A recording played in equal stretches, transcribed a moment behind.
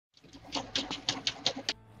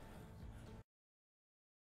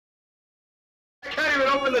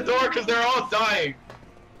the door because they're all dying.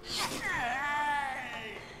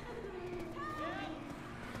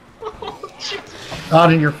 Oh, jeez.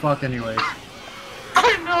 Not in your fuck anyways.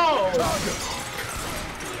 I know!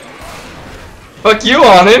 Fuck you,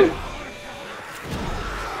 Onnen!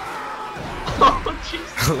 Oh,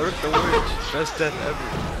 jeez. Alert the witch. Best death ever.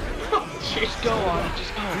 Just go on it,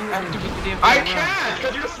 just go. Activate the damn I thing can't,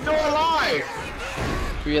 because you're still alive!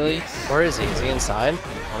 Really? Where is he? Is he inside?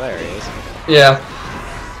 Oh, there he is. Yeah.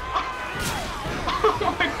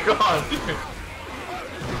 Oh my god, dude.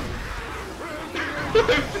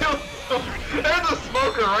 I feel so... There's a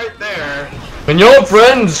smoker right there. When your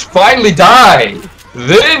friends finally die,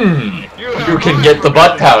 then you can get the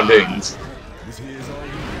butt poundings.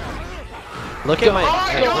 Look at my, Oh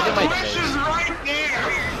my hey, look god, at my Wish is face. right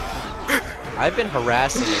there! I've been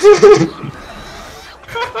harassing this.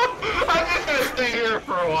 I'm just gonna stay here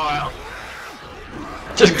for a while.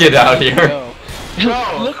 Just get out here. Go.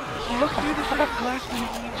 No. Look through the fucking glass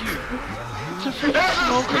behind you. It's a freaking There's a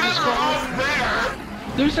smoker just smoker there!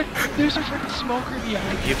 There's a freaking smoker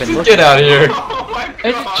behind you. You've been Just looking. get out of here. Oh my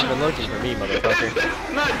It's god! You've been looking for me, motherfucker.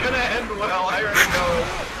 It's not gonna end well, I already know.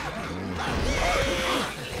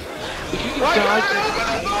 If you Why can can't dodge I it. open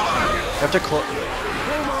the door? You have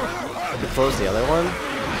to close the other one?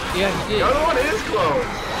 Yeah, he The did. other one is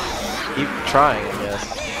closed. Keep trying, I guess.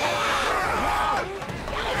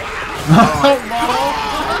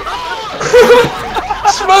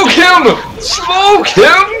 Smoke him! Smoke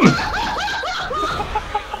him!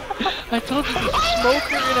 I told you there's a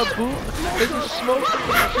smoker in a booth. There's a smoker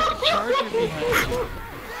with a freaking charger behind you.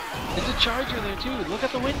 There's a charger there too. Look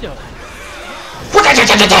at the window.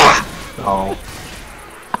 Oh.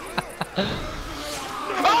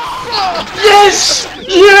 Yes!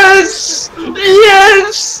 Yes!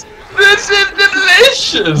 Yes! This is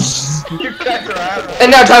delicious! You guys are out of it.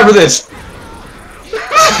 And now time for this!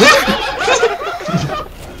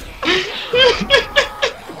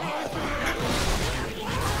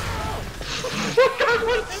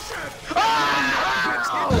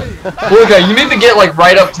 Okay, you need to get like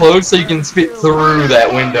right up close so you can fit through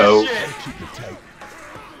that window.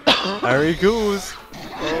 There he goes.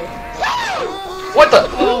 What the?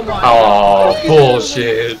 Oh,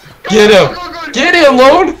 bullshit. Get him! Get him,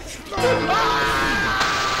 Lone!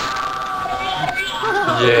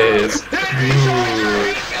 Yes.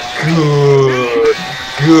 Good. Good.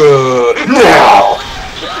 Good. Now!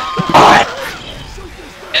 I...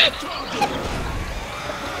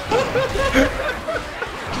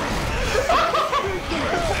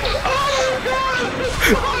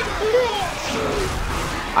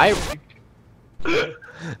 I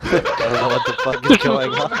don't know what the fuck is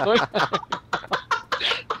going on.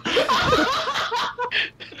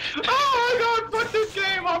 Oh my god, fuck this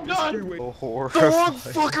game, I'm done! Oh, horrifying.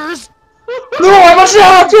 No, I must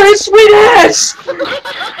not after his sweet ass!